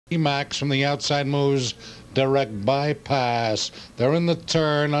Max from the outside moves direct bypass. They're in the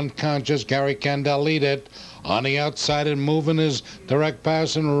turn, unconscious. Gary Candell lead it. On the outside and moving his direct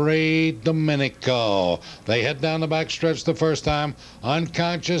pass and Ray Domenico. They head down the backstretch the first time.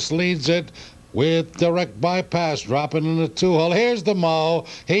 Unconscious leads it with direct bypass, dropping in the 2-hole. Here's the Mo.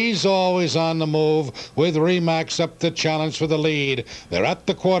 He's always on the move with Remax up to challenge for the lead. They're at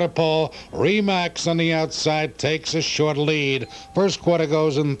the quarter pole. Remax on the outside takes a short lead. First quarter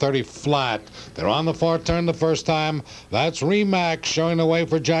goes in 30 flat. They're on the far turn the first time. That's Remax showing the way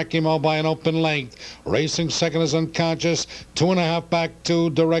for Jackie Mo by an open length. Racing second is Unconscious. 2.5 back to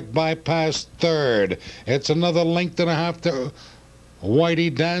direct bypass third. It's another length and a half to Whitey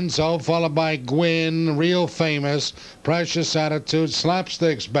Danzo, followed by Gwynn, Real Famous, Precious Attitude,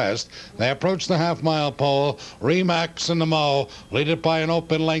 Slapstick's Best. They approach the half-mile pole. Remax and the Mo lead it by an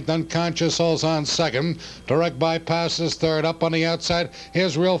open length. Unconscious holds on second. Direct bypass is third. Up on the outside,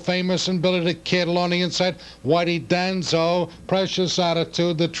 here's Real Famous and Billy the Kid along the inside. Whitey Danzo, Precious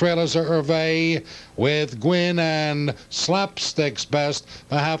Attitude. The trailers are Hervé with Gwynn and Slapstick's Best.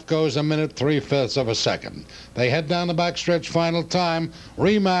 The half goes a minute 3/5 of a second. They head down the backstretch final time.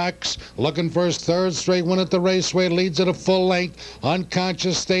 Remax looking for his third straight win at the Raceway, leads at a full length.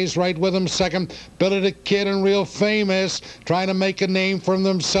 Unconscious stays right with him second. Billy the Kid and Real Famous trying to make a name for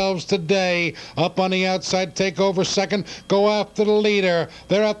themselves today. Up on the outside, take over second, go after the leader.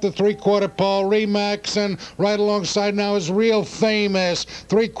 They're at the three-quarter pole. Remax and right alongside now is Real Famous.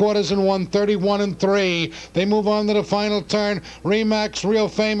 3/4 and 1:31 and 3. They move on to the final turn. Remax, Real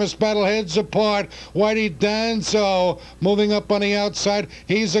Famous battle heads apart. Whitey Danzo moving up on the outside.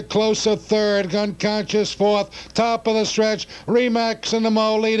 He's a closer third. Unconscious fourth. Top of the stretch. Remax and the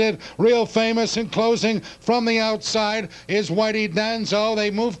Mo lead it. Real Famous in closing from the outside is Whitey Danzo.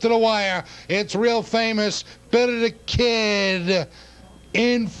 They move to the wire. It's Real Famous. Billy the Kid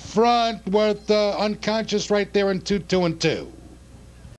in front with Unconscious right there in 2-2 and 2.